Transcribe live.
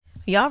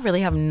Y'all really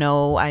have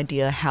no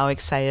idea how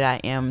excited I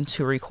am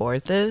to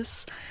record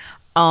this.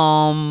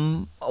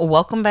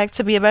 Welcome back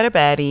to Be a Better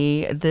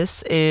Baddie.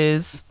 This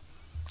is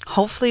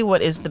hopefully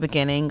what is the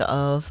beginning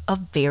of a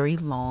very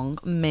long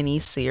mini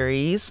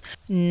series.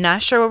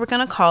 Not sure what we're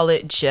gonna call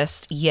it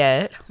just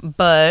yet,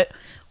 but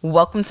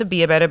welcome to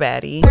Be a Better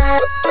Baddie.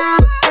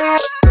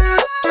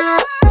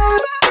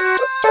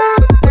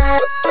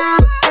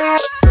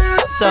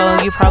 So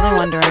you're probably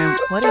wondering,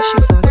 what is she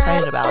so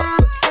excited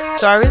about?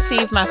 So I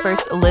received my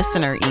first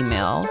listener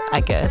email, I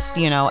guess,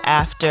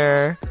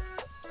 after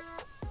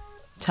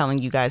telling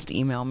you guys to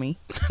email me.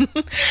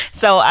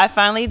 So I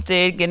finally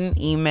did get an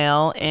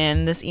email,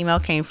 and this email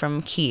came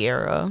from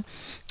Kiera.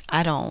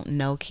 I don't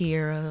know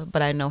Kiera,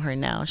 but I know her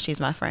now.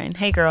 She's my friend.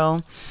 Hey,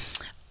 girl.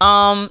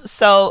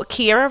 So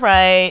Kiera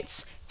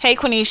writes, "Hey,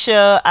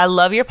 Quenisha, I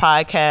love your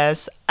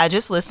podcast. I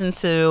just listened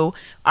to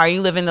Are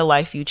You Living the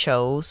Life You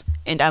Chose?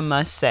 And I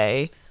must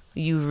say,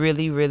 you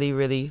really, really,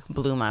 really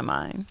blew my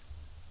mind."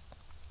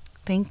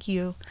 Thank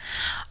you.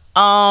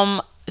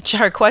 My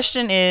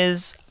question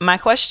is,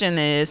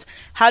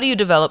 how do you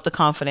develop the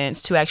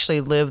confidence to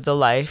actually live the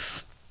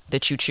life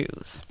that you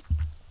choose?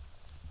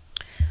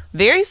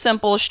 Very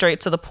simple,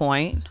 straight to the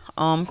point,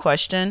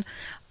 question.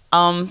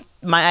 My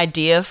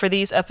idea for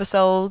these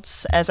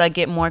episodes, as I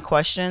get more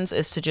questions,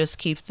 is to just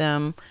keep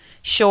them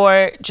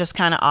short, just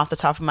kind of off the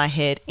top of my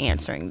head,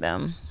 answering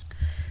them.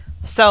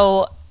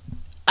 So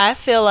I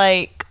feel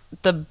like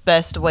the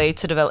best way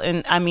to develop,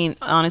 and I mean,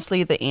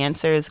 honestly, the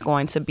answer is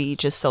going to be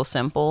just so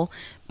simple,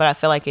 but I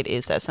feel like it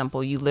is that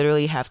simple. You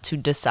literally have to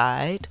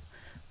decide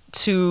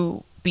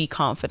to be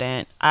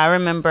confident. I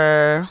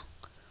remember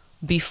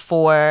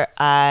before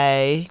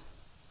I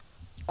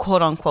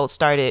quote unquote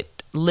started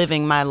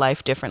living my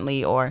life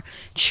differently or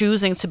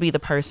choosing to be the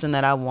person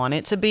that I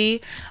wanted to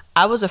be,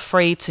 I was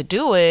afraid to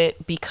do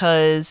it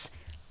because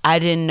I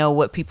didn't know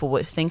what people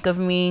would think of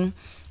me.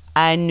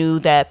 I knew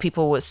that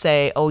people would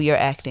say, "Oh, you're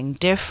acting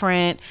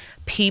different."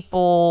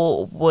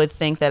 People would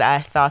think that I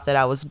thought that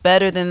I was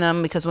better than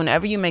them, because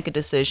whenever you make a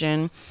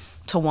decision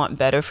to want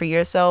better for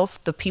yourself,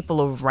 the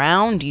people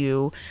around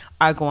you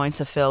are going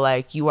to feel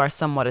like you are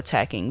somewhat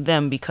attacking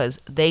them because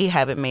they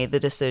haven't made the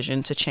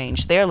decision to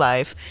change their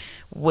life,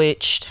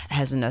 which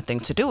has nothing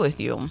to do with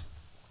you.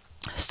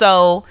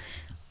 So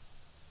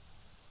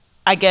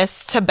I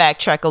guess to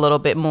backtrack a little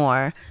bit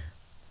more,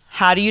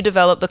 how do you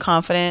develop the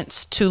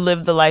confidence to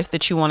live the life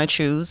that you want to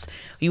choose?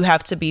 You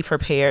have to be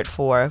prepared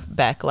for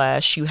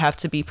backlash. You have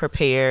to be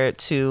prepared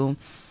to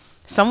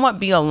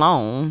somewhat be a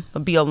lone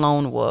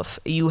wolf.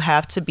 You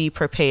have to be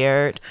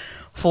prepared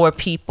for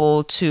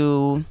people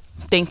to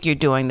think you're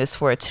doing this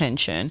for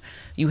attention.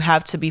 You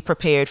have to be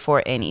prepared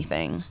for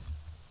anything.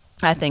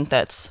 I think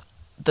that's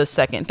the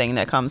second thing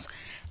that comes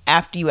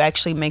after you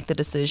actually make the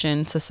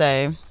decision to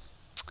say,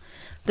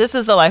 this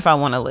is the life I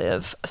want to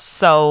live.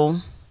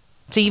 So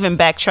to even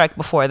backtrack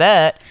before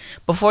that,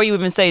 before you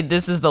even say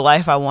this is the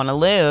life I want to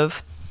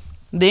live,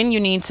 then you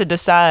need to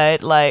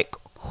decide, like,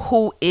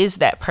 who is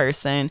that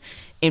person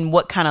and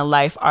what kind of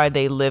life are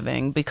they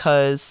living?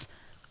 Because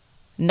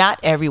not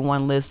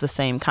everyone lives the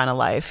same kind of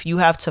life. You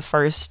have to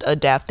first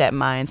adapt that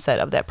mindset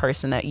of that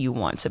person that you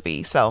want to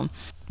be. So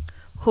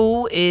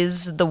who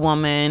is the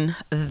woman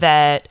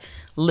that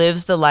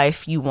lives the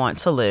life you want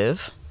to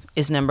live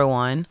is number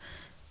one.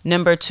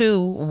 Number two,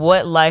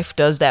 what life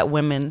does that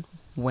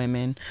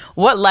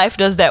what life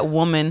does that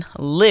woman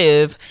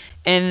live?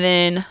 And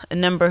then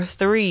number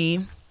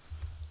three,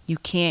 you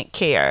can't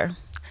care.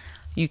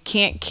 You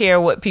can't care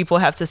what people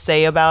have to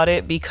say about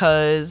it,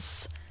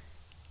 because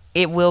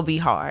it will be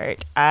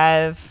hard.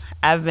 I've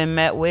been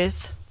met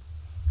with,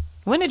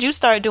 when did you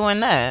start doing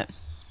that?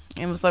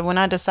 It was like, when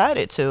I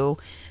decided to.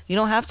 You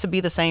don't have to be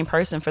the same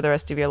person for the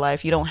rest of your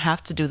life. You don't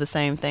have to do the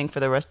same thing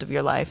for the rest of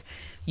your life.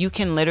 You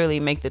can literally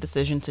make the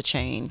decision to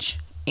change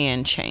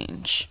and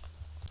change.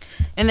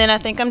 And then I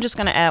think I'm just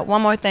going to add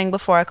one more thing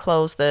before I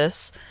close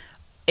this.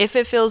 If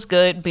it feels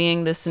good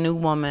being this new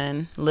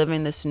woman,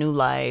 living this new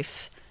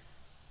life,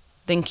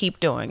 then keep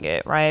doing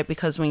it, right?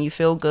 Because when you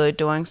feel good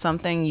doing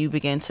something, you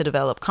begin to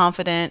develop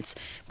confidence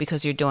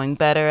because you're doing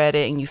better at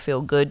it and you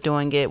feel good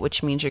doing it,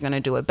 which means you're going to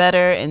do it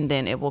better, and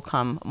then it will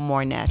come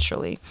more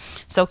naturally.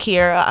 So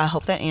Kiera, I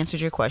hope that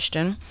answered your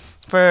question.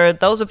 For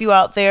those of you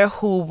out there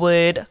who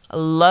would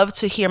love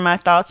to hear my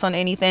thoughts on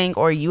anything,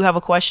 or you have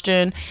a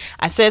question,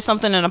 I said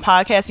something in a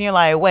podcast and you're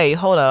like, wait,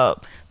 hold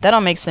up, that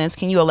don't make sense.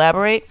 Can you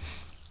elaborate?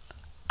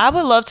 I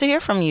would love to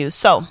hear from you.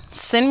 So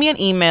send me an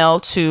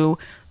email to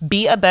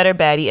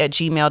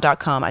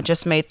beabetterbaddie@gmail.com. I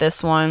just made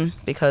this one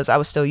because I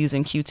was still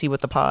using QT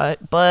with the pod,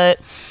 but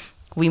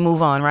we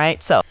move on,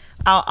 right? So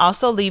I'll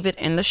also leave it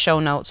in the show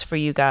notes for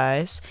you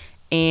guys,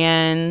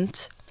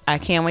 and I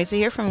can't wait to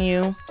hear from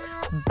you.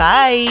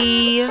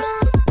 Bye.